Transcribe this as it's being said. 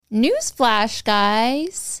Newsflash,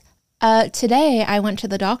 guys. Today I went to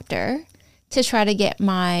the doctor to try to get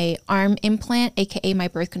my arm implant, aka my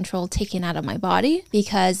birth control, taken out of my body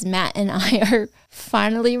because Matt and I are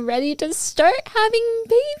finally ready to start having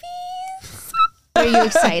babies. Are you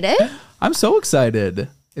excited? I'm so excited.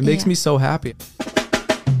 It makes me so happy.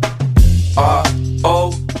 ROTN,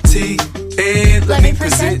 let me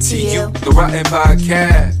present to you the ROTN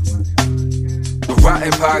Podcast. The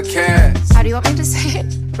ROTN Podcast. How do you want me to say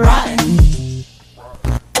it? Rotten.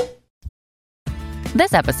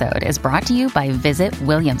 This episode is brought to you by Visit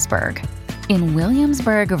Williamsburg. In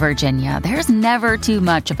Williamsburg, Virginia, there's never too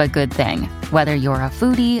much of a good thing. Whether you're a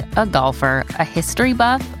foodie, a golfer, a history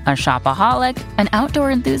buff, a shopaholic, an outdoor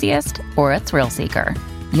enthusiast, or a thrill seeker,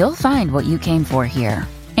 you'll find what you came for here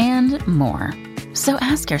and more. So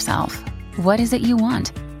ask yourself, what is it you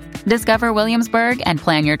want? Discover Williamsburg and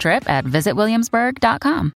plan your trip at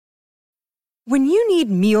visitwilliamsburg.com. When you need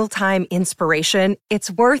mealtime inspiration,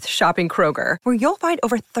 it's worth shopping Kroger, where you'll find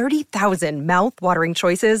over 30,000 mouth-watering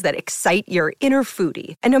choices that excite your inner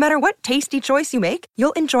foodie. And no matter what tasty choice you make,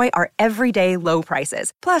 you'll enjoy our everyday low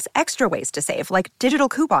prices, plus extra ways to save, like digital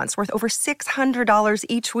coupons worth over $600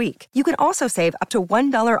 each week. You can also save up to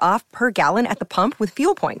 $1 off per gallon at the pump with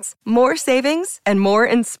fuel points. More savings and more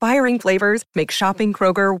inspiring flavors make shopping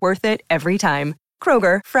Kroger worth it every time.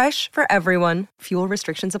 Kroger, fresh for everyone. Fuel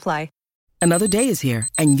restrictions apply. Another day is here,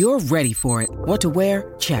 and you're ready for it. What to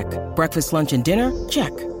wear? Check. Breakfast, lunch, and dinner? Check.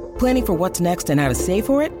 Planning for what's next and how to save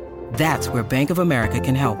for it? That's where Bank of America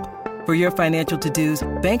can help. For your financial to-dos,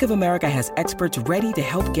 Bank of America has experts ready to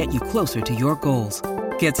help get you closer to your goals.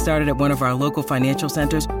 Get started at one of our local financial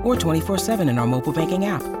centers or 24/7 in our mobile banking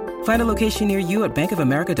app. Find a location near you at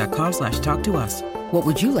bankofamerica.com/talktous. What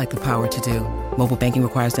would you like the power to do? Mobile banking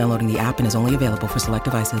requires downloading the app and is only available for select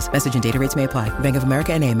devices. Message and data rates may apply. Bank of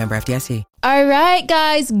America N.A., member FDIC. All right,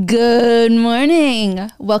 guys. Good morning.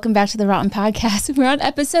 Welcome back to the ROTN Podcast. We're on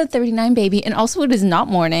episode 39, baby. And also, it is not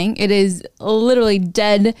morning. It is literally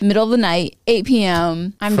dead middle of the night, 8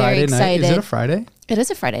 p.m. I'm Friday very excited. Night. Is it a Friday? It is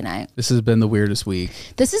a Friday night. This has been the weirdest week.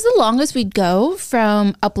 This is the longest we'd go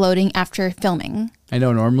from uploading after filming. I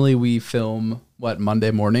know. Normally we film,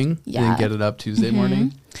 Monday morning? Yeah. And get it up Tuesday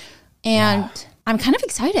morning? And I'm kind of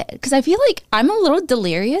excited because I feel like I'm a little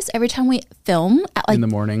delirious every time we film at in the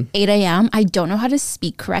morning, 8 a.m. I don't know how to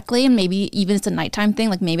speak correctly, and maybe even it's a nighttime thing.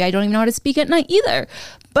 Like maybe I don't even know how to speak at night either,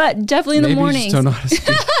 but definitely in the morning. You just don't know how to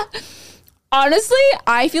speak. Honestly,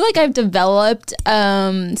 I feel like I've developed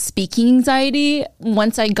speaking anxiety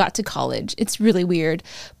once I got to college. It's really weird.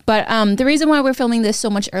 But the reason why we're filming this so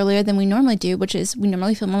much earlier than we normally do, which is we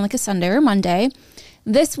normally film on like a Sunday or Monday.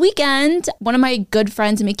 This weekend, one of my good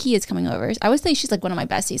friends, Mickey, is coming over. I would say she's like one of my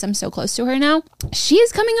besties. I'm so close to her now. She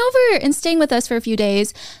is coming over and staying with us for a few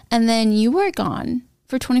days. And then you were gone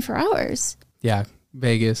for 24 hours. Yeah,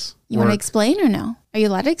 Vegas. You want to explain or no? Are you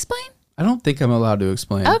allowed to explain? I don't think I'm allowed to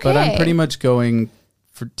explain. Okay. But I'm pretty much going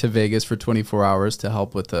to Vegas for 24 hours to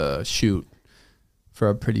help with a shoot for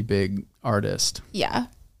a pretty big artist. Yeah.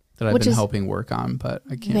 That I've been helping work on, but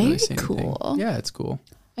I can't really say anything. Cool. Yeah, it's cool.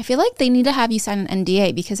 I feel like they need to have you sign an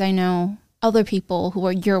NDA because I know other people who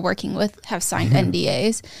you're working with have signed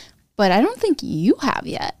NDAs, but I don't think you have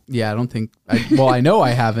yet. Yeah, I don't think. I know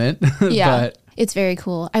I haven't. Yeah, but it's very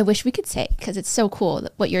cool. I wish we could say because it's so cool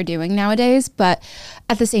what you're doing nowadays. But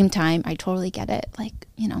at the same time, I totally get it. Like,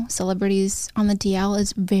 celebrities on the DL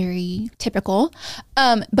is very typical.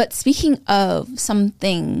 But speaking of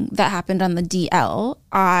something that happened on the DL,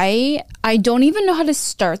 I don't even know how to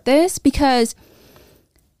start this because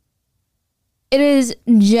it is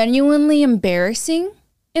genuinely embarrassing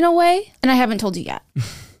in a way, and I haven't told you yet.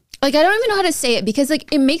 Like, I don't even know how to say it because, like,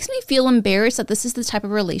 it makes me feel embarrassed that this is the type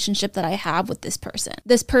of relationship that I have with this person.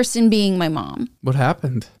 This person being my mom. What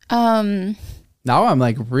happened? Now I'm,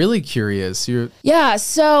 like, really curious. Yeah,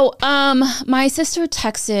 so my sister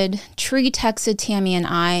texted Tammy and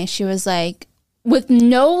I. She was like, with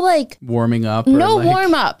no, like... warming up? No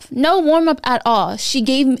warm up at all. She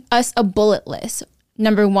gave us a bullet list.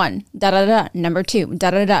 Number 1, da-da-da. Number 2,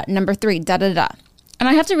 da-da-da. Number 3, da-da-da. And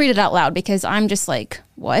I have to read it out loud because I'm just like,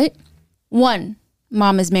 what? 1,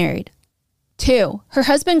 mom is married. 2, her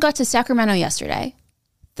husband got to Sacramento yesterday.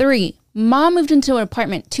 3, mom moved into an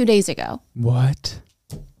apartment 2 days ago. What?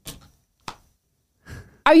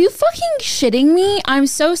 Are you fucking shitting me? I'm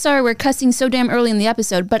so sorry we're cussing so damn early in the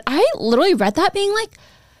episode, but I literally read that being like,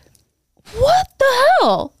 what the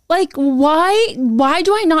hell? Like, why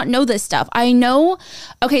do I not know this stuff? I know.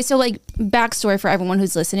 Okay, so like backstory for everyone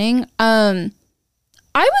who's listening. I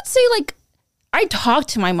would say like I talk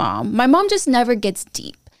to my mom. My mom just never gets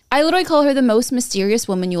deep. I literally call her the most mysterious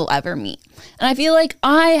woman you will ever meet. And I feel like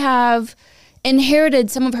I have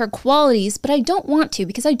inherited some of her qualities, but I don't want to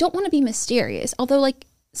because I don't want to be mysterious. Although like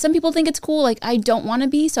some people think it's cool, like I don't want to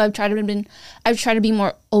be. So I've tried to be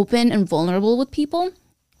more open and vulnerable with people.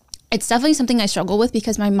 It's definitely something I struggle with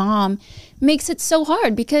because my mom makes it so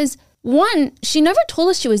hard because one, she never told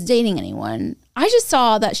us she was dating anyone. I just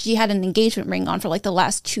saw that she had an engagement ring on for like the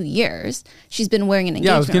last 2 years. She's been wearing an engagement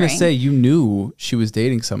ring. Yeah, I was going to say you knew she was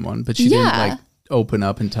dating someone, but she didn't like open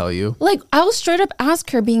up and tell you. Like I'll straight up ask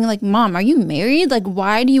her being like, Mom, are you married? Like,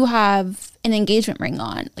 why do you have an engagement ring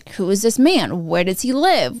on? Like, who is this man? Where does he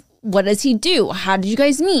live? What does he do? How did you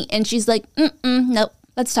guys meet? And she's like, nope,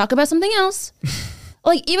 let's talk about something else.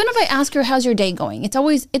 Like, even if I ask her, how's your day going?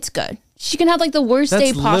 It's good. She can have like the worst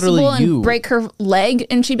day possible and break her leg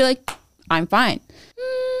and she'd be like, I'm fine.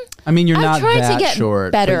 I mean, you're not trying that to get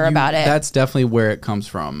short. better about it. That's definitely where it comes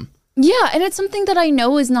from. Yeah. And it's something that I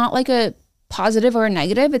know is not like a positive or a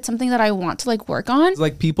negative. It's something that I want to like work on. It's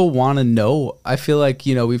like people want to know. I feel like,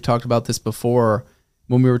 we've talked about this before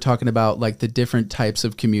when we were talking about like the different types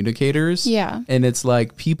of communicators. Yeah. And it's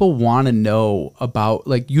like people want to know about,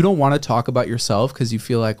 like, you don't want to talk about yourself because you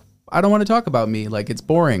feel like, I don't want to talk about me. Like, it's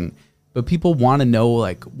boring. But people want to know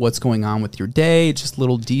like what's going on with your day, just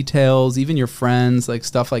little details, even your friends, like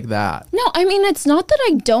stuff like that. No, I mean, it's not that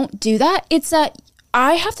I don't do that. It's that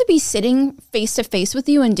I have to be sitting face to face with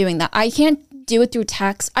you and doing that. I can't do it through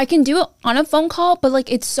text. I can do it on a phone call, but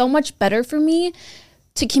like it's so much better for me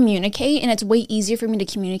to communicate, and it's way easier for me to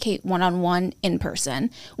communicate one-on-one in person.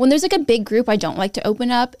 When there's like a big group, I don't like to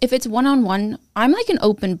open up. If it's one-on-one, I'm like an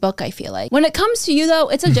open book, I feel like. When it comes to you though,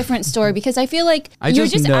 it's a different story because I feel like you're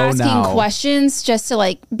just asking questions just to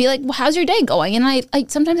like be like, well, how's your day going? And I like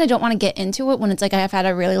sometimes I don't want to get into it when it's like I've had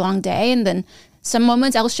a really long day, and then some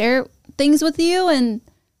moments I'll share things with you, and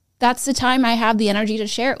that's the time I have the energy to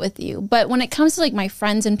share it with you. But when it comes to like my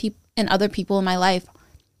friends and other people in my life,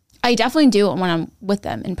 I definitely do it when I'm with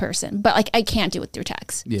them in person, but like I can't do it through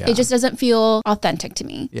text. Yeah. It just doesn't feel authentic to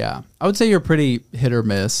me. Yeah. I would say you're pretty hit or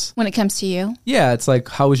miss. When it comes to you? Yeah. It's like,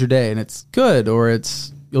 how was your day? And it's good, or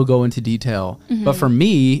you'll go into detail. Mm-hmm. But for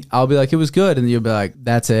me, I'll be like, it was good. And you'll be like,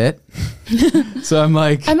 that's it. So I'm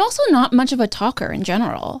like, I'm also not much of a talker in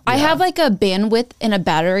general. Yeah. I have like a bandwidth and a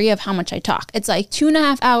battery of how much I talk. It's like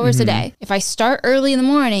 2.5 hours a day. If I start early in the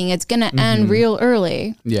morning, it's going to end real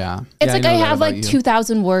early. Yeah. It's like I have like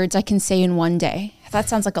 2,000 words I can say in one day. That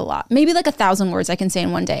sounds like a lot. Maybe like 1,000 words I can say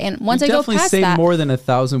in one day. And once I go past that, definitely say more than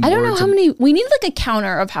 1,000 words. I don't know how many. We need like a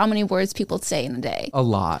counter of how many words people say in a day. A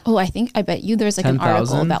lot. Oh, I bet you there's like 10, an article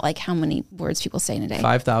 000? about like how many words people say in a day.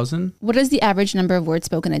 5,000. What is the average number of words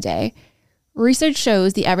spoken a day? Research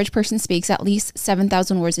shows the average person speaks at least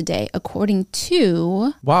 7,000 words a day, according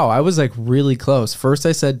to... Wow, I was like really close. First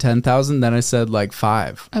I said 10,000, then I said like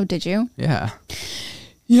 5. Oh, did you? Yeah.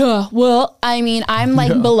 Yeah, well, I mean, I'm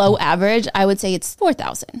like below average. I would say it's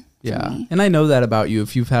 4,000. Yeah. And I know that about you.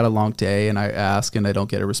 If you've had a long day and I ask and I don't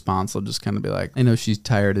get a response, I'll just kind of be like, I know she's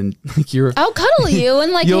tired, and like I'll cuddle you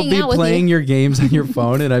and like hang out with you. You'll be playing your games on your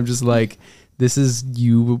phone, and I'm just like... This is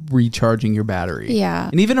you recharging your battery. Yeah.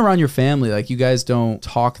 And even around your family, like you guys don't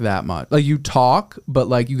talk that much. Like you talk, but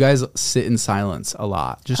like you guys sit in silence a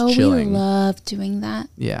lot, just chilling. We love doing that.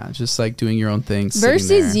 Yeah, just like doing your own thing.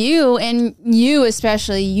 Versus you, and you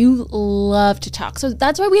especially, you love to talk. So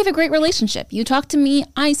that's why we have a great relationship. You talk to me,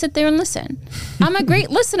 I sit there and listen. I'm a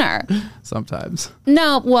great listener. Sometimes.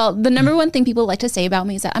 No, well, the number one thing people like to say about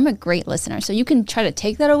me is that I'm a great listener. So you can try to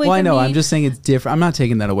take that away from me. Well, I know. I'm just saying it's different. I'm not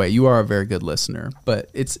taking that away. You are a very good listener, but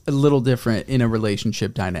it's a little different in a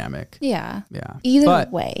relationship dynamic. Yeah. Yeah. Either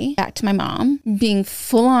way, back to my mom being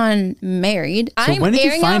full on married. So I'm when did you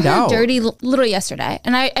airing find out out? her dirty literally yesterday.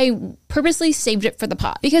 And I purposely saved it for the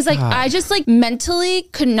pod because like I just like mentally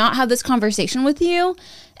could not have this conversation with you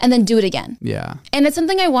and then do it again. Yeah. And it's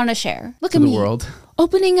something I want to share. Look to at the me. world.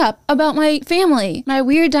 Opening up about my family, my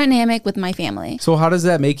weird dynamic with my family. So how does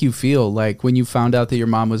that make you feel? Like when you found out that your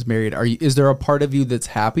mom was married, is there a part of you that's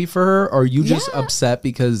happy for her? Or are you just upset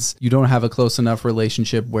because you don't have a close enough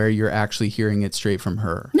relationship where you're actually hearing it straight from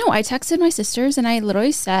her? No, I texted my sisters and I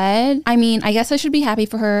literally said, I mean, I guess I should be happy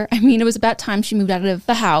for her. I mean, it was about time she moved out of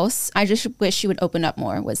the house. I just wish she would open up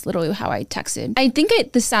more was literally how I texted. I think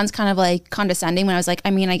this sounds kind of like condescending when I was like, I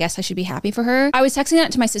mean, I guess I should be happy for her. I was texting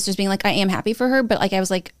that to my sisters being like, I am happy for her. But like, I was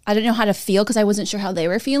like, I didn't know how to feel because I wasn't sure how they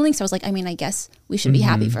were feeling. So I was like, I mean, I guess we should be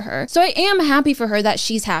happy for her. So I am happy for her that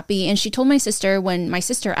she's happy. And she told my sister when my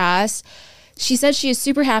sister asked, she said she is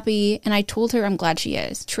super happy, and I told her I'm glad she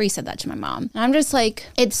is. Tree said that to my mom. And I'm just like,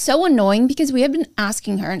 it's so annoying because we have been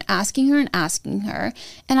asking her and asking her and asking her,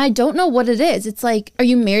 and I don't know what it is. It's like, are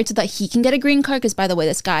you married so that he can get a green card? Because by the way,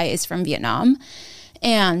 this guy is from Vietnam.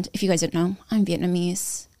 And if you guys don't know, I'm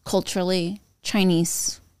Vietnamese, culturally,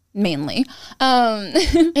 Chinese, mainly. And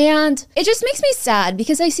it just makes me sad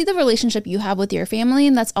because I see the relationship you have with your family,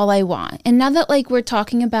 and that's all I want. And now that like we're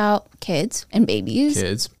talking about kids and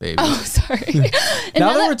babies. Oh, sorry.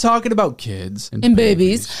 now that we're talking about kids and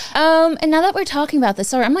babies. And now that we're talking about this,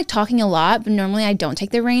 sorry, I'm like talking a lot, but normally I don't take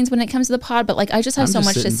the reins when it comes to the pod, but like I just have so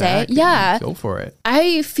much to say. Yeah. Go for it.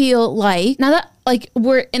 I feel like now that like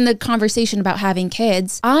we're in the conversation about having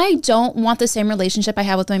kids, I don't want the same relationship I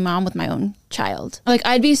have with my mom with my own child. Like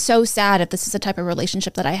I'd be so sad if this is the type of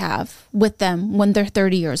relationship that I have with them when they're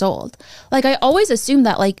 30 years old. Like I always assumed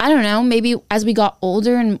that like, I don't know, maybe as we got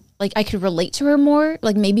older and like I could relate to her more,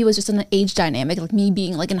 like maybe it was just an age dynamic, like me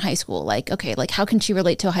being like in high school, like, okay, like how can she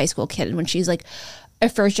relate to a high school kid when she's like a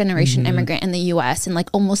first generation immigrant in the US and like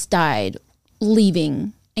almost died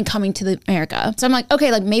leaving and coming to America. So I'm like, okay,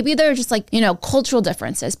 like maybe there are just like, you know, cultural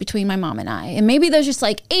differences between my mom and I. And maybe there's just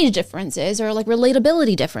like age differences or like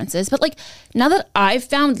relatability differences. But like now that I've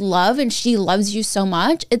found love and she loves you so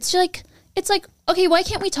much, it's like, okay, why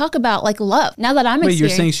can't we talk about like love now that I'm Wait, you're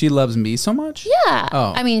saying she loves me so much? Yeah.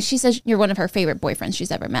 Oh. I mean, she says you're one of her favorite boyfriends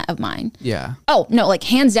she's ever met of mine. Yeah. Oh, no, like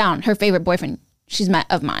hands down, her favorite boyfriend she's met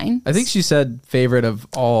of mine. I think she said favorite of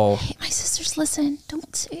all. Hey, my sisters listen.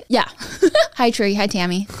 Don't say it. Yeah. Hi, Tree. Hi,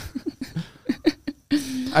 Tammy.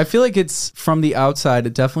 I feel like it's from the outside,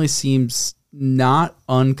 it definitely seems not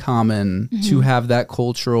uncommon to have that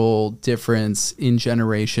cultural difference in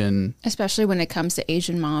generation. Especially when it comes to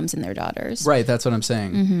Asian moms and their daughters. Right, that's what I'm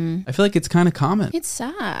saying. I feel like it's kind of common. It's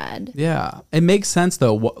sad. Yeah. It makes sense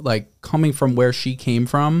though, like coming from where she came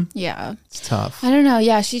from. Yeah. It's tough. I don't know.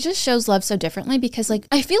 Yeah, she just shows love so differently because like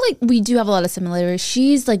I feel like we do have a lot of similarities.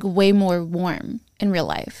 She's like way more warm in real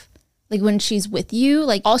life. Like when she's with you,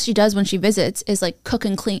 like all she does when she visits is like cook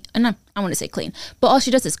and clean. And I want to say clean, but all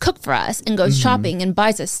she does is cook for us and goes shopping and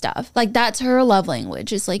buys us stuff. Like that's her love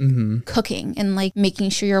language is like cooking and like making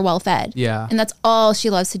sure you're well fed. Yeah. And that's all she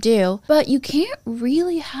loves to do. But you can't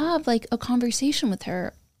really have like a conversation with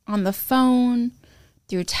her on the phone,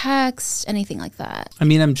 through text, anything like that. I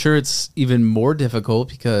mean, I'm sure it's even more difficult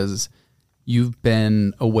because you've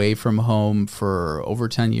been away from home for over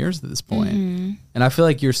 10 years at this point. And I feel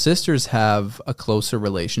like your sisters have a closer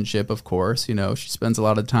relationship, of course. You know, she spends a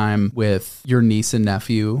lot of time with your niece and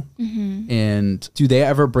nephew. And do they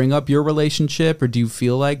ever bring up your relationship or do you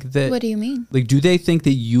feel like that? What do you mean? Like, do they think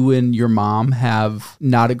that you and your mom have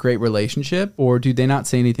not a great relationship or do they not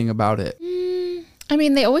say anything about it? I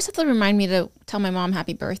mean, they always have to remind me to tell my mom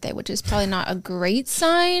happy birthday, which is probably not a great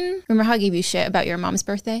sign. Remember how I gave you shit about your mom's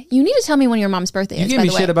birthday? You need to tell me when your mom's birthday is, You gave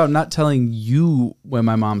me shit about not telling you when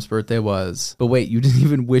my mom's birthday was. But wait, you didn't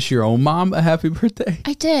even wish your own mom a happy birthday?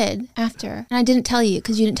 I did after. And I didn't tell you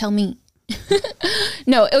because you didn't tell me.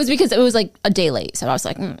 No, it was because it was like a day late. So I was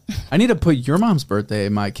like, I need to put your mom's birthday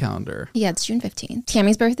in my calendar. Yeah, it's June 15th.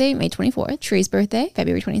 Tammy's birthday, May 24th. Tree's birthday,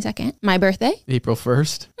 February 22nd. My birthday, April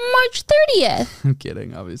 1st. March 30th. I'm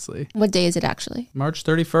kidding, obviously. What day is it actually? March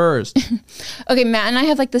 31st. Okay, Matt and I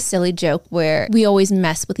have like this silly joke where we always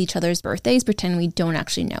mess with each other's birthdays, pretend we don't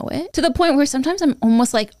actually know it. To the point where sometimes I'm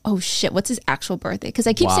almost like, oh shit, what's his actual birthday? Because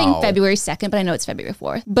I keep saying February 2nd, but I know it's February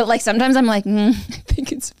 4th. But like sometimes I'm like, I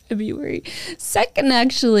think it's February 2nd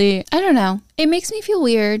actually. I don't know. It makes me feel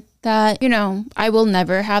weird that, you know, I will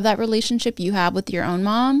never have that relationship you have with your own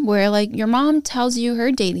mom where like your mom tells you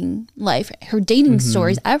her dating life, her dating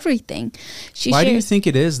stories, everything. Why do you think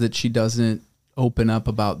it is that she doesn't open up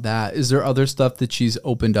about that? Is there other stuff that she's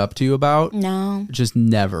opened up to you about? No. Just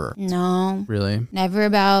never? No. Really? Never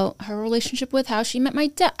about her relationship with how she met my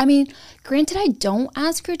dad. I mean, granted, I don't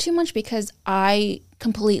ask her too much because I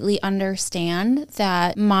completely understand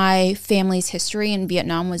that my family's history in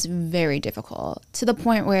Vietnam was very difficult to the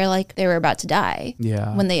point where like they were about to die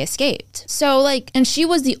when they escaped. So like, and she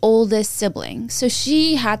was the oldest sibling. So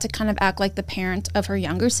she had to kind of act like the parent of her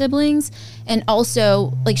younger siblings. And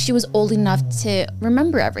also like she was old enough to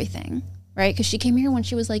remember everything, right? Because she came here when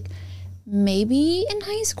she was like maybe in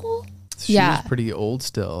high school. She was pretty old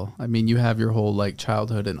still. I mean, you have your whole like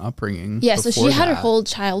childhood and upbringing. Yeah, so she had her whole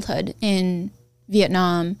childhood in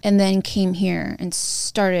Vietnam, and then came here and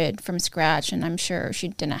started from scratch. And I'm sure she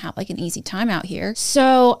didn't have like an easy time out here.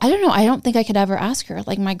 So I don't know. I don't think I could ever ask her.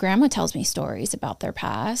 Like my grandma tells me stories about their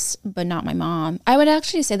past, but not my mom. I would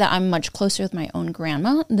actually say that I'm much closer with my own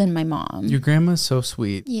grandma than my mom. Your grandma's so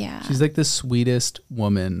sweet. Yeah. She's like the sweetest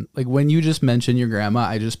woman. Like when you just mentioned your grandma,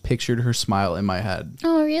 I just pictured her smile in my head.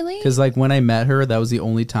 Oh, really? Because like when I met her, that was the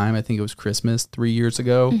only time, I think it was Christmas 3 years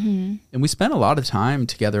ago. Mm-hmm. And we spent a lot of time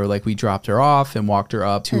together. Like we dropped her off and walked her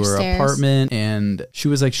up to her stairs. apartment, and she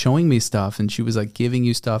was like showing me stuff, and she was like giving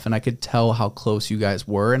you stuff, and I could tell how close you guys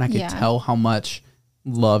were, and I could tell how much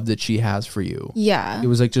love that she has for you. Yeah. It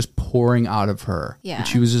was like just pouring out of her. Yeah. And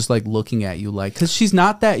she was just like looking at you like, because she's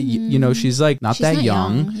not that, you know, she's like not that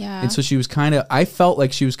young. Yeah. And so she was kind of, I felt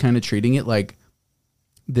like she was kind of treating it like,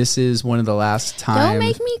 this is one of the last times. Don't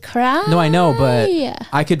make me cry. No, I know, but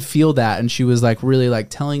I could feel that. And she was like really like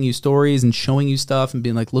telling you stories and showing you stuff and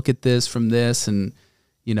being like, look at this from this. And,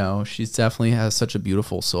 you know, she's definitely has such a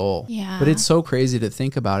beautiful soul. Yeah. But it's so crazy to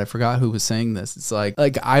think about. I forgot who was saying this. It's like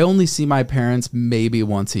I only see my parents maybe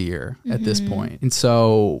once a year at this point. And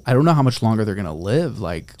so I don't know how much longer they're going to live,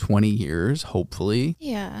 like 20 years, hopefully.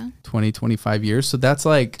 Yeah. 20, 25 years. So that's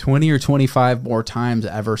like 20 or 25 more times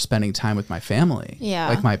ever spending time with my family. Yeah.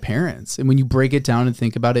 Like my parents. And when you break it down and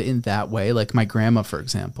think about it in that way, like my grandma, for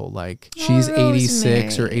example, like she's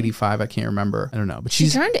 86 or 85. I can't remember. I don't know. But She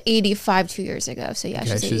turned 85 2 years ago. So yeah,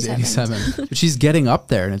 she's 87. But she's getting up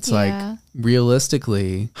there. And it's like,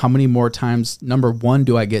 realistically, how many more times, number one,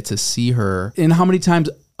 do I get to see her? And how many times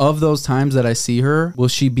of those times that I see her, will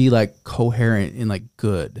she be like coherent and like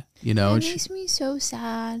good? You know, it makes me so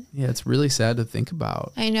sad. Yeah, it's really sad to think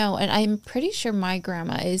about. I know. And I'm pretty sure my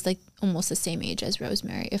grandma is like almost the same age as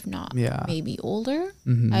Rosemary, if not maybe older.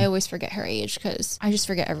 I always forget her age because I just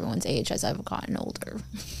forget everyone's age as I've gotten older.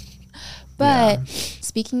 But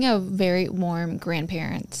speaking of very warm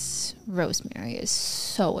grandparents, Rosemary is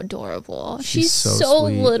so adorable. She's so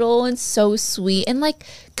little and so sweet and like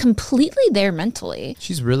completely there mentally.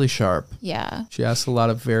 She's really sharp. Yeah. She asks a lot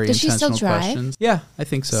of very Does intentional she still drive? questions. Yeah, I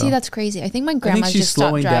think so. See, that's crazy. I think my grandma just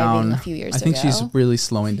stopped driving a few years ago. I think she's really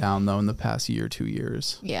slowing down though in the past year, 2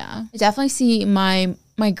 years. Yeah. I definitely see my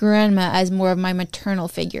grandma as more of my maternal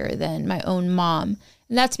figure than my own mom.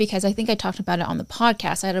 And that's because I think I talked about it on the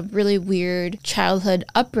podcast. I had a really weird childhood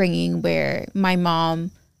upbringing where my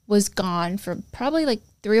mom was gone for probably like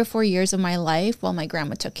 3 or 4 years of my life while my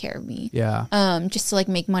grandma took care of me. Yeah. Just to like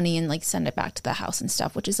make money and like send it back to the house and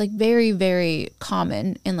stuff, which is like very, very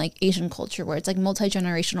common in like Asian culture where it's like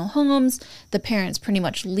multi-generational homes. The parents pretty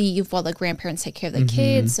much leave while the grandparents take care of the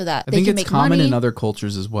kids so that they can make money. I think it's common in other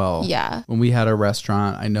cultures as well. Yeah. When we had a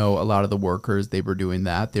restaurant, I know a lot of the workers, they were doing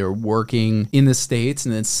that. They were working in the States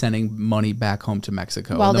and then sending money back home to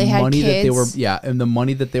Mexico. While they had kids. And the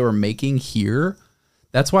money that they were making here,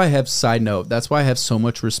 that's why I have, side note, that's why I have so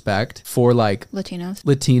much respect for like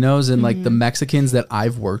Latinos and like the Mexicans that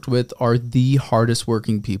I've worked with are the hardest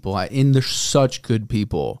working people. And they're such good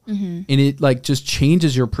people. And it like just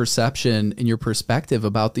changes your perception and your perspective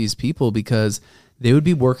about these people because they would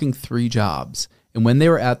be working 3 jobs. And when they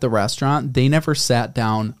were at the restaurant, they never sat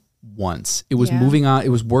down once. It was moving on. It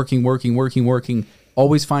was working,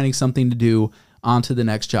 always finding something to do on to the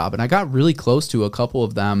next job. And I got really close to a couple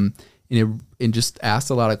of them and just asked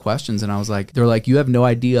a lot of questions. And I was like, they're like, you have no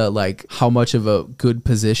idea like how much of a good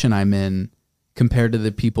position I'm in compared to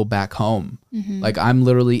the people back home. Like I'm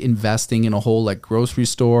literally investing in a whole like grocery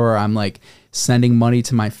store. I'm like sending money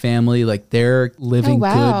to my family. Like they're living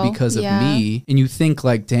good because of me. And you think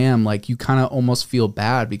like, damn, like you kind of almost feel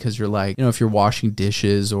bad because you're like, you know, if you're washing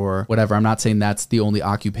dishes or whatever, I'm not saying that's the only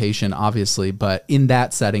occupation, obviously, but in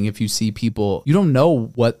that setting, if you see people, you don't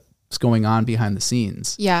know what's going on behind the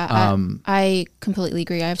scenes. Yeah, I completely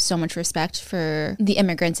agree. I have so much respect for the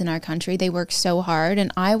immigrants in our country. They work so hard, and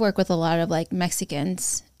I work with a lot of like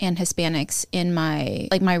Mexicans and Hispanics in my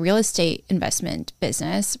real estate investment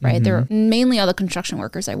business, right? They're mainly all the construction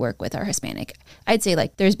workers I work with are Hispanic. I'd say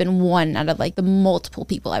like there's been one out of like the multiple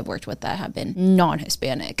people I've worked with that have been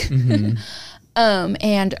non-Hispanic.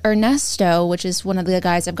 And Ernesto, which is one of the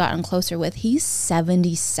guys I've gotten closer with, he's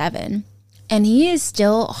 77. And he is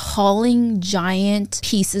still hauling giant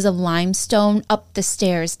pieces of limestone up the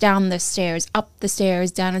stairs, down the stairs, up the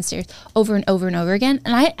stairs, down the stairs, over and over and over again.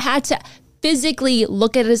 And I had to physically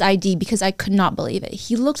look at his ID because I could not believe it.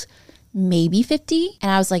 He looked maybe 50.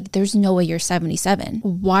 And I was like, there's no way you're 77.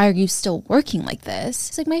 Why are you still working like this?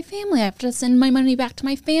 He's like, my family, I have to send my money back to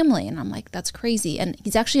my family. And I'm like, that's crazy. And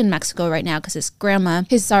he's actually in Mexico right now because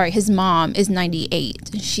his mom is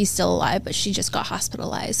 98. She's still alive, but she just got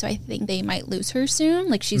hospitalized. So I think they might lose her soon.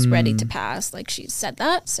 Like she's ready to pass. Like she said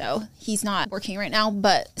that. So he's not working right now,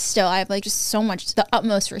 but still I have like just so much, the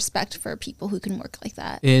utmost respect for people who can work like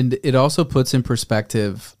that. And it also puts in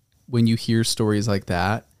perspective when you hear stories like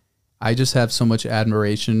that. I just have so much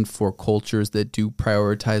admiration for cultures that do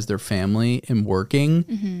prioritize their family and working.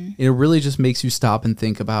 Mm-hmm. It really just makes you stop and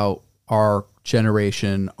think about our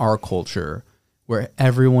generation, our culture, where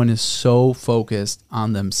everyone is so focused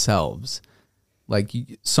on themselves. Like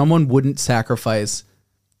someone wouldn't sacrifice.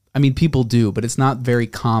 I mean, people do, but it's not very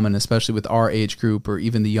common, especially with our age group or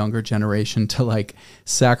even the younger generation, to like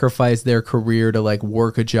sacrifice their career to like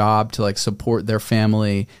work a job to like support their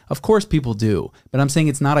family. Of course people do, but I'm saying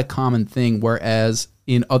it's not a common thing. Whereas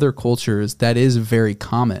in other cultures, that is very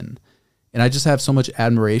common. And I just have so much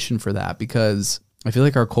admiration for that because I feel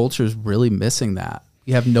like our culture is really missing that.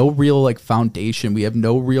 We have no real like foundation. We have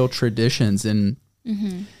no real traditions. And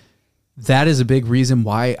that is a big reason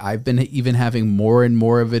why I've been even having more and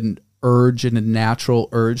more of an urge and a natural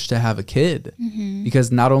urge to have a kid.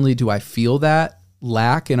 Because not only do I feel that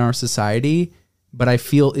lack in our society, but I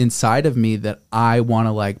feel inside of me that I want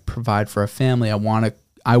to like provide for a family. I want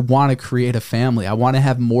to create a family. I want to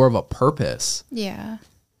have more of a purpose. Yeah.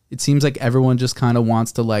 It seems like everyone just kind of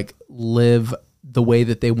wants to like live the way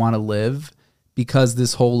that they want to live because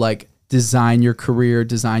this whole like design your career,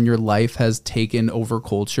 design your life has taken over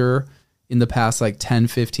culture in the past like 10,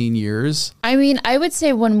 15 years. I mean, I would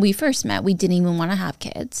say when we first met, we didn't even want to have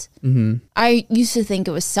kids. I used to think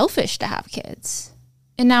it was selfish to have kids.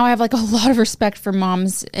 And now I have like a lot of respect for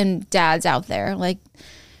moms and dads out there. Like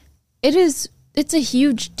it's a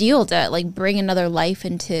huge deal to like bring another life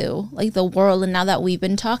into like the world. And now that we've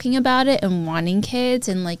been talking about it and wanting kids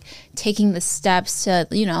and like taking the steps to,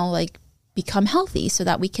 you know, like become healthy so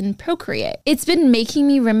that we can procreate. It's been making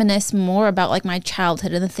me reminisce more about like my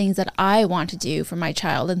childhood and the things that I want to do for my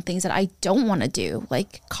child and things that I don't want to do,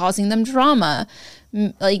 like causing them drama,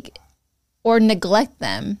 like, or neglect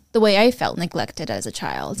them the way I felt neglected as a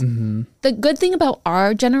child. The good thing about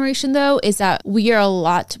our generation though is that we are a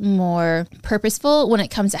lot more purposeful when it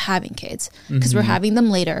comes to having kids because we're having them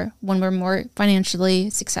later when we're more financially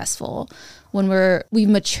successful, when we've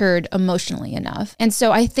matured emotionally enough. And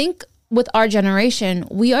so I think with our generation,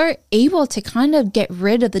 we are able to kind of get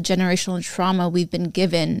rid of the generational trauma we've been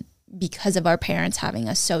given because of our parents having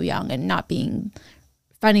us so young and not being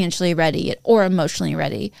financially ready or emotionally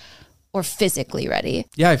ready or physically ready.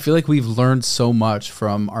 Yeah, I feel like we've learned so much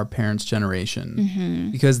from our parents' generation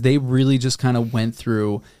because they really just kind of went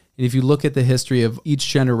through. And if you look at the history of each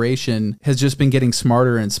generation has just been getting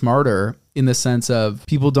smarter and smarter in the sense of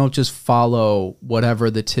people don't just follow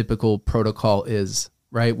whatever the typical protocol is.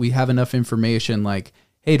 Right? We have enough information like,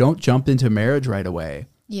 hey, don't jump into marriage right away.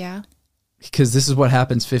 Yeah. Because this is what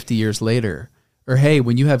happens 50 years later. Or, hey,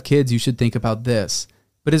 when you have kids, you should think about this.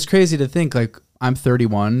 But it's crazy to think like I'm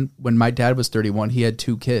 31. When my dad was 31, he had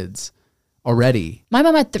 2 kids already. My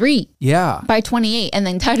mom had 3. Yeah. By 28 and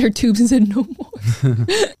then tied her tubes and said no more.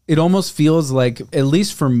 It almost feels like, at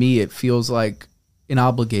least for me, it feels like an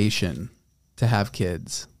obligation to have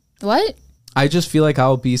kids. What? I just feel like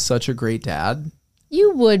I'll be such a great dad.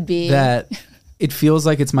 You would be. That it feels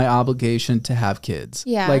like it's my obligation to have kids.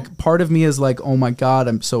 Yeah. Like part of me is like, oh my God,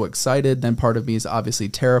 I'm so excited. Then part of me is obviously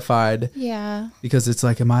terrified. Yeah. Because it's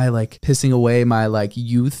like, am I like pissing away my like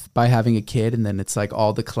youth by having a kid? And then it's like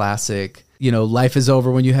all the classic, you know, life is over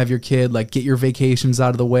when you have your kid, like get your vacations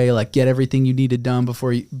out of the way, like get everything you needed done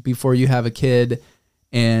before you have a kid.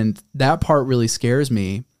 And that part really scares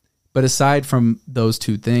me. But aside from those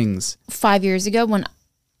two things. 5 years ago when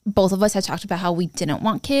both of us had talked about how we didn't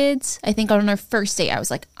want kids. I think on our first date, I was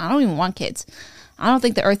like, I don't even want kids. I don't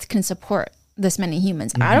think the earth can support this many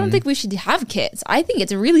humans. I don't think we should have kids. I think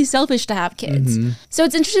it's really selfish to have kids. So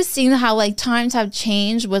it's interesting seeing how like times have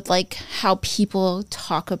changed with like how people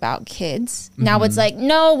talk about kids. Now it's like,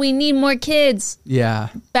 no, we need more kids. Yeah.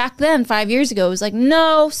 Back then, 5 years ago, it was like,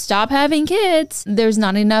 no, stop having kids. There's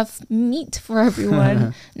not enough meat for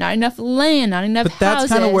everyone. Not enough land, not enough But that's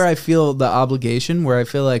houses. kind of where I feel the obligation, where I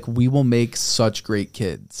feel like we will make such great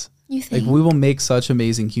kids. You think? Like we will make such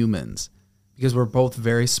amazing humans because we're both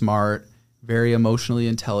very smart, very emotionally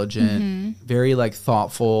intelligent, very like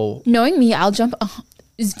thoughtful. Knowing me, I'll jump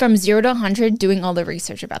from 0 to 100 doing all the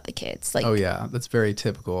research about the kids. Like, oh yeah, that's very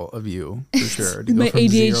typical of you for sure. To my go from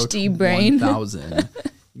ADHD 0 to brain. 1,000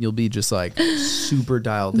 You'll be just like super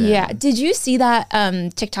dialed in. Yeah. Did you see that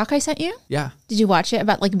TikTok I sent you? Yeah. Did you watch it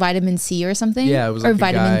about like vitamin C or something? Yeah, it was or like a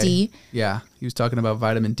vitamin guy- D. Yeah, he was talking about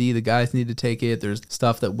vitamin D. The guys need to take it. There's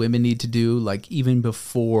stuff that women need to do, like even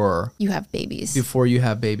before You have babies. you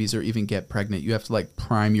have babies or even get pregnant. You have to like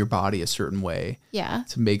prime your body a certain way Yeah.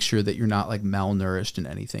 to make sure that you're not like malnourished in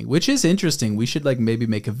anything, which is interesting. We should like maybe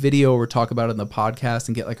make a video or talk about it in the podcast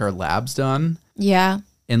and get like our labs done Yeah.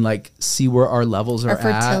 and like see where our levels are Or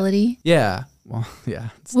fertility. at. Yeah. Well, yeah.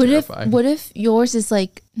 It's What terrifying. if yours is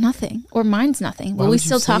like nothing or mine's nothing? Why Will we would you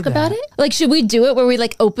still say talk about that? it? Like, should we do it where we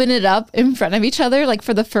like open it up in front of each other, like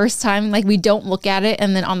for the first time, like we don't look at it,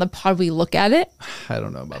 and then on the pod we look at it? I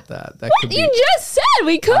don't know about that. That What could you be. just said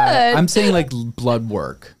we could. I'm saying like blood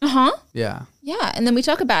work. Uh-huh. Yeah. Yeah, and then we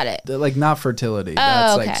talk about it. Like not fertility.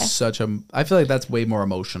 That's like okay. such a. I feel like that's way more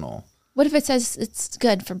emotional. What if it says it's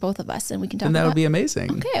good for both of us and we can talk And that about would be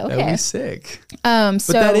amazing. Okay, That would okay. be sick. So But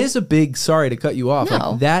that is a big, sorry to cut you off.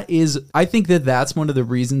 No. Like that is, I think that that's one of the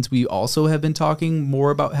reasons we also have been talking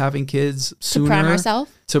more about having kids sooner. prime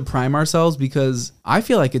ourselves? To prime ourselves, because I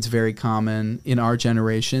feel like it's very common in our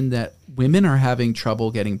generation that women are having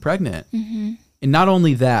trouble getting pregnant. Mm-hmm. And not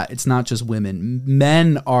only that, it's not just women.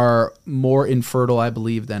 Men are more infertile, I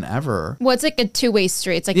believe, than ever. Well, it's like a two-way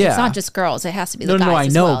street. It's like Yeah. it's not just girls. It has to be the No, guys I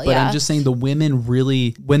as know, well. but yeah. I'm just saying the women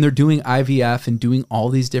really, when they're doing IVF and doing all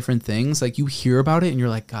these different things, like you hear about it and you're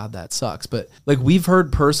like, God, that sucks. But like we've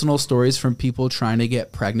heard personal stories from people trying to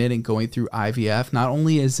get pregnant and going through IVF. Not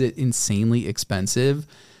only is it insanely expensive,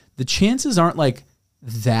 the chances aren't like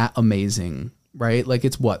that amazing, right? Like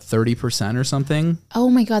it's what, 30% or something? Oh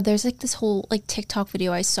my God, there's like this whole like TikTok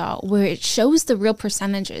video I saw where it shows the real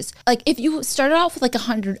percentages. Like if you started off with like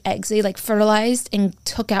 100 eggs, they like fertilized and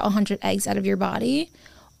took out 100 eggs out of your body,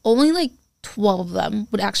 only like 12 of them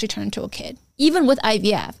would actually turn into a kid. Even with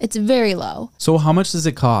IVF, it's very low. So how much does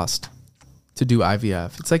it cost to do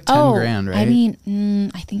IVF? It's like 10 grand, right? I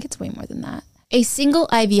mean, I think it's way more than that. A single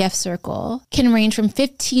IVF circle can range from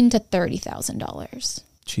 $15,000 to $30,000.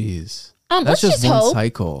 Jeez. Let's That's just one hope.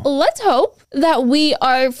 cycle. Let's hope that we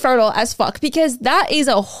are fertile as fuck, because that is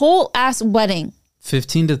a whole ass wedding.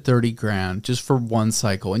 15 to 30 grand just for one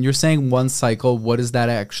cycle. And you're saying one cycle, what does that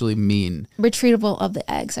actually mean? Retrieval of the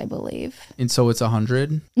eggs, I believe. And so it's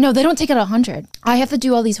 100? No, they don't take it 100. I have to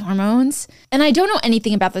do all these hormones. And I don't know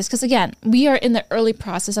anything about this because, again, we are in the early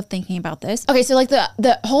process of thinking about this. Okay, so like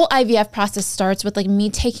the whole IVF process starts with like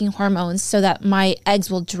me taking hormones so that my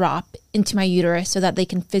eggs will drop into my uterus so that they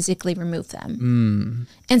can physically remove them.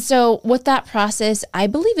 And so with that process, I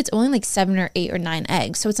believe it's only like 7 or 8 or 9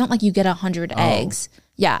 eggs. So it's not like you get 100 eggs.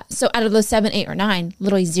 Yeah. So out of those 7, 8, or 9,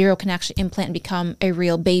 literally 0 can actually implant and become a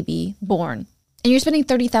real baby born. And you're spending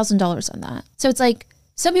 $30,000 on that. So it's like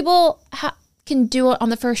some people can do it on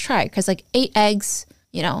the first try because like 8 eggs,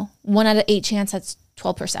 1 out of 8 chance, that's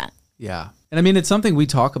 12%. Yeah. And I mean, it's something we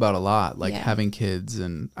talk about a lot, like Yeah. having kids.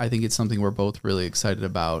 And I think it's something we're both really excited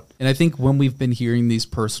about. And I think when we've been hearing these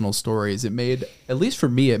personal stories, it made, at least for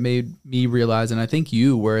me, it made me realize, and I think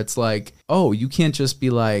you, where it's like, oh, you can't just be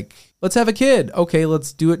like, let's have a kid. Okay,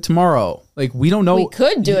 let's do it tomorrow. Like, we don't know. We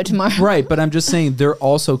could do it tomorrow. Right. But I'm just saying there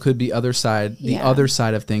also could be the other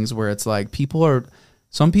side of things where it's like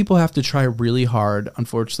some people have to try really hard.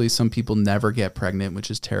 Unfortunately, some people never get pregnant,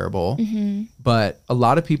 which is terrible. Mm-hmm. But a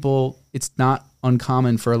lot of people, it's not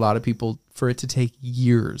uncommon for a lot of people for it to take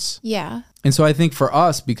years. Yeah. And so I think for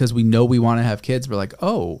us, because we know we want to have kids, we're like,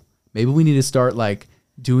 oh, maybe we need to start like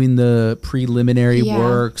doing the preliminary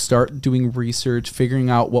work, start doing research, figuring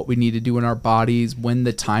out what we need to do in our bodies, when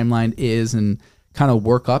the timeline is, and kind of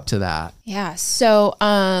work up to that. Yeah. So,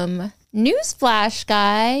 newsflash,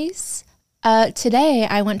 guys. Today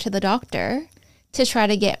I went to the doctor to try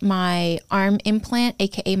to get my arm implant,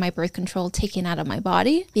 aka my birth control, taken out of my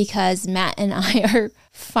body because Matt and I are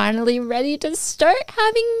finally ready to start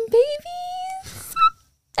having babies.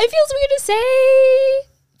 It feels weird to say.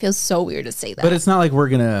 Feels so weird to say that. But it's not like we're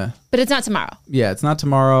going to... But it's not tomorrow. Yeah, it's not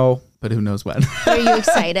tomorrow, but who knows when. Are you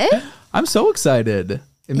excited? I'm so excited.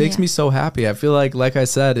 It makes me so happy. I feel like I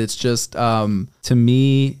said, it's just, to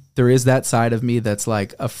me, there is that side of me that's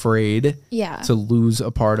like afraid to lose a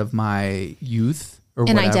part of my youth or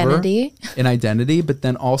An whatever. An identity. But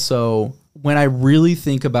then also, when I really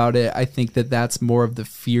think about it, I think that that's more of the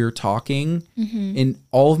fear talking. In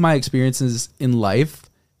all of my experiences in life,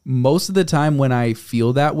 most of the time when I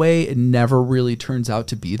feel that way, it never really turns out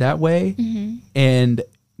to be that way. And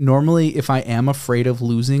normally, if I am afraid of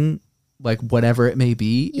losing, like whatever it may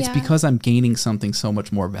be, it's because I'm gaining something so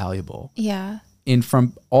much more valuable. Yeah. And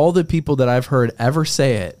from all the people that I've heard ever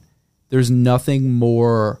say it, there's nothing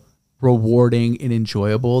more rewarding and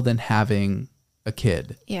enjoyable than having a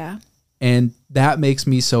kid. Yeah. And that makes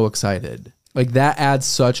me so excited. Like that adds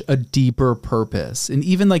such a deeper purpose. And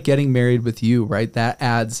even like getting married with you, right? That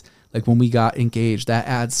adds, like when we got engaged, that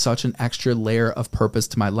adds such an extra layer of purpose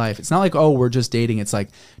to my life. It's not like, oh, we're just dating. It's like,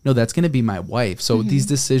 no, that's going to be my wife. So these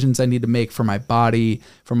decisions I need to make for my body,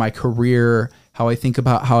 for my career, how I think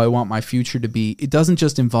about how I want my future to be, it doesn't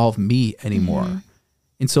just involve me anymore.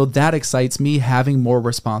 And so that excites me, having more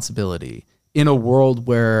responsibility in a world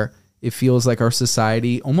where it feels like our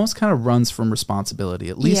society almost kind of runs from responsibility,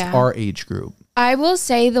 at least our age group. I will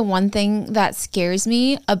say the one thing that scares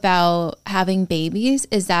me about having babies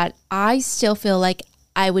is that I still feel like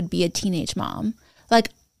I would be a teenage mom. Like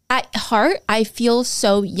at heart, I feel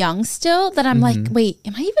so young still that I'm like, wait,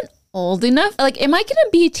 am I even old enough? Like, am I going to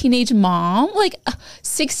be a teenage mom? Like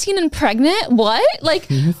 16 and pregnant? What? Like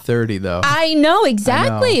you're 30 though. I know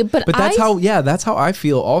exactly. I know. But that's that's how I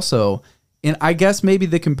feel also. And I guess maybe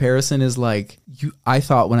the comparison is like, I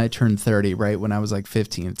thought when I turned 30, right? When I was like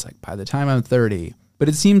 15, it's like by the time I'm 30. But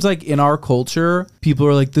it seems like in our culture, people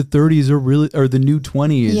are like the 30s are the new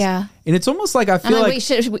 20s. Yeah. And it's almost like I feel like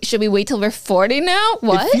wait, should we wait till we're 40 now?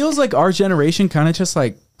 What? It feels like our generation kind of just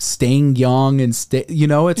like staying young and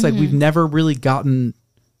it's like we've never really gotten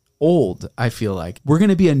old. I feel like we're going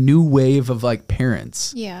to be a new wave of like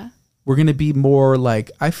parents. Yeah. We're going to be more like,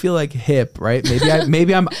 I feel like hip, right?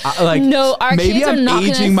 Maybe I'm like, no, our maybe kids I'm are not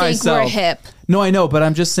going to think myself. we're hip. No, I know, but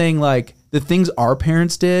I'm just saying like the things our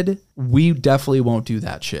parents did, we definitely won't do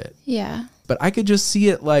that shit. Yeah. But I could just see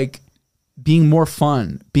it like being more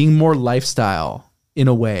fun, being more lifestyle in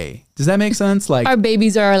a way. Does that make sense? Like our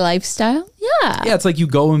babies are our lifestyle. Yeah. Yeah, it's like you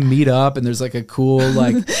go and meet up and there's like a cool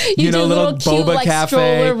like you know, little cute, boba like, cafe.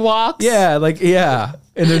 Stroller walks. Yeah, like and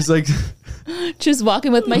there's like just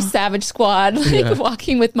walking with my Savage Squad, like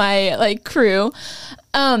walking with my like crew.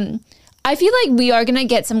 I feel like we are gonna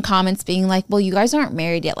get some comments being like, well, you guys aren't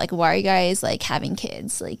married yet, like why are you guys like having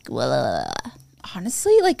kids? Like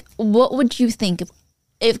honestly, like what would you think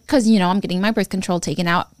if because I'm getting my birth control taken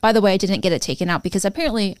out. By the way, I didn't get it taken out because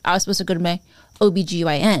apparently I was supposed to go to my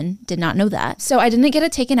OBGYN. Did not know that. So I didn't get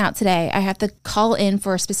it taken out today. I have to call in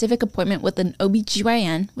for a specific appointment with an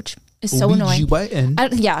OBGYN, which is so annoying.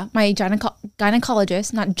 Yeah, my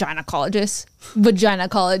gynecologist, not gynecologist,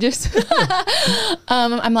 vaginacologist.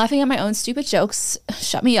 I'm laughing at my own stupid jokes.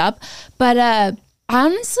 Shut me up. But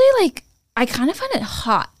honestly, like, I kind of find it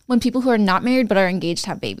hot when people who are not married but are engaged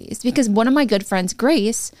have babies. Because one of my good friends,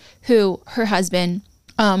 Grace, who her husband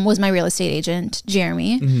was my real estate agent,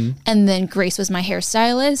 Jeremy, and then Grace was my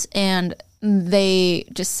hairstylist, and they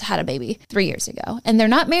just had a baby 3 years ago and they're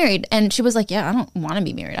not married. And she was like, yeah, I don't want to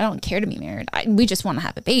be married. I don't care to be married. We just want to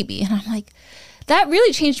have a baby. And I'm like, that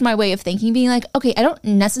really changed my way of thinking, being like, okay, I don't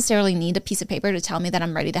necessarily need a piece of paper to tell me that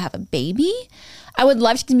I'm ready to have a baby. I would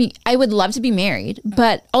love to be married.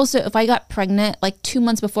 But also if I got pregnant like 2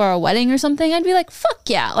 months before our wedding or something, I'd be like, fuck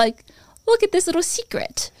yeah. Like, look at this little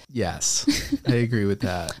secret. Yes, I agree with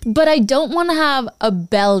that. But I don't want to have a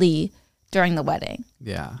belly during the wedding.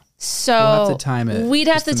 Yeah. So we'll have to time it. We'd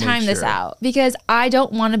have to time this out because I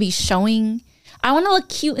don't want to be showing. I want to look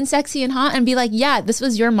cute and sexy and hot and be like, yeah, this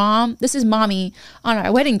was your mom. This is mommy on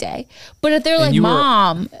our wedding day. But if they're like,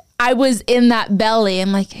 Mom, I was in that belly,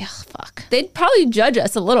 I'm like, oh, fuck. They'd probably judge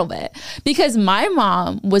us a little bit because my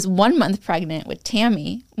mom was 1 month pregnant with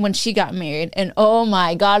Tammy when she got married. And oh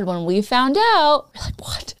my God, when we found out, we're like,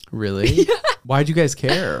 what? Really? Yeah. Why'd you guys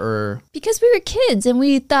care? Or because we were kids and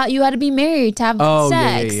we thought you had to be married to have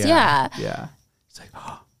sex. Yeah. It's like,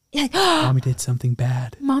 Mommy did something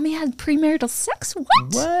bad. Mommy had premarital sex?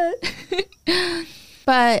 What?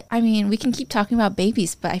 But I mean, we can keep talking about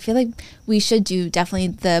babies, but I feel like we should do definitely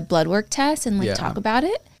the blood work test and talk about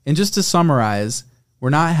it. And just to summarize, we're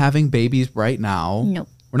not having babies right now. Nope.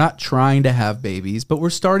 We're not trying to have babies, but we're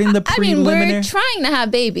starting the preliminary. I mean, we're trying to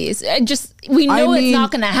have babies. We know it's not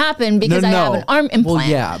going to happen because I have an arm implant. Well,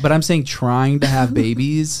 yeah, but I'm saying trying to have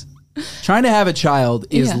babies, trying to have a child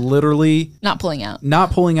is literally not pulling out.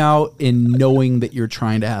 Not pulling out and knowing that you're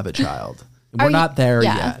trying to have a child. We're not there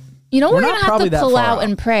yet. You know, we're going to have to pull out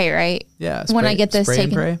and pray, right? Yeah. When I get this taken.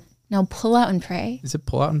 And pray? No, pull out and pray. Is it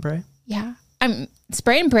pull out and pray? Yeah.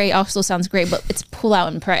 Spray and pray also sounds great, but it's pull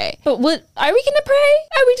out and pray. But what are we going to pray?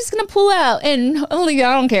 Are we just going to pull out? And I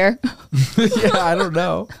don't care. Yeah, I don't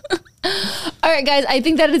know. All right, guys, I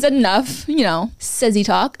think that is enough, sissy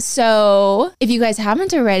talk. So if you guys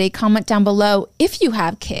haven't already, comment down below if you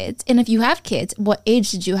have kids. And if you have kids, what age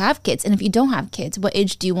did you have kids? And if you don't have kids, what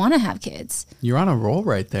age do you want to have kids? You're on a roll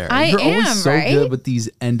right there. You're always so good with these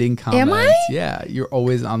ending comments. Am I? Yeah, you're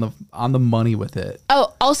always on the money with it.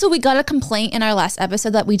 Oh, also, we got a complaint in our last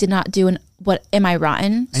episode that we did not do what am I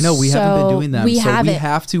rotten? I know, we haven't been doing that. We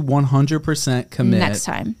have to 100% commit. Next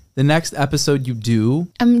time. The next episode you do,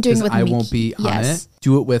 I'm doing with I won't be on it.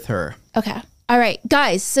 Do it with her. Okay. All right,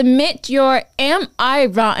 guys, submit your Am I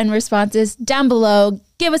Rotten responses down below.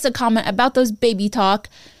 Give us a comment about those baby talk.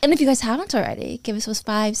 And if you guys haven't already, give us those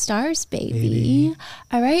 5 stars, baby.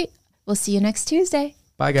 All right. We'll see you next Tuesday.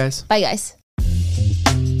 Bye, guys. Bye, guys.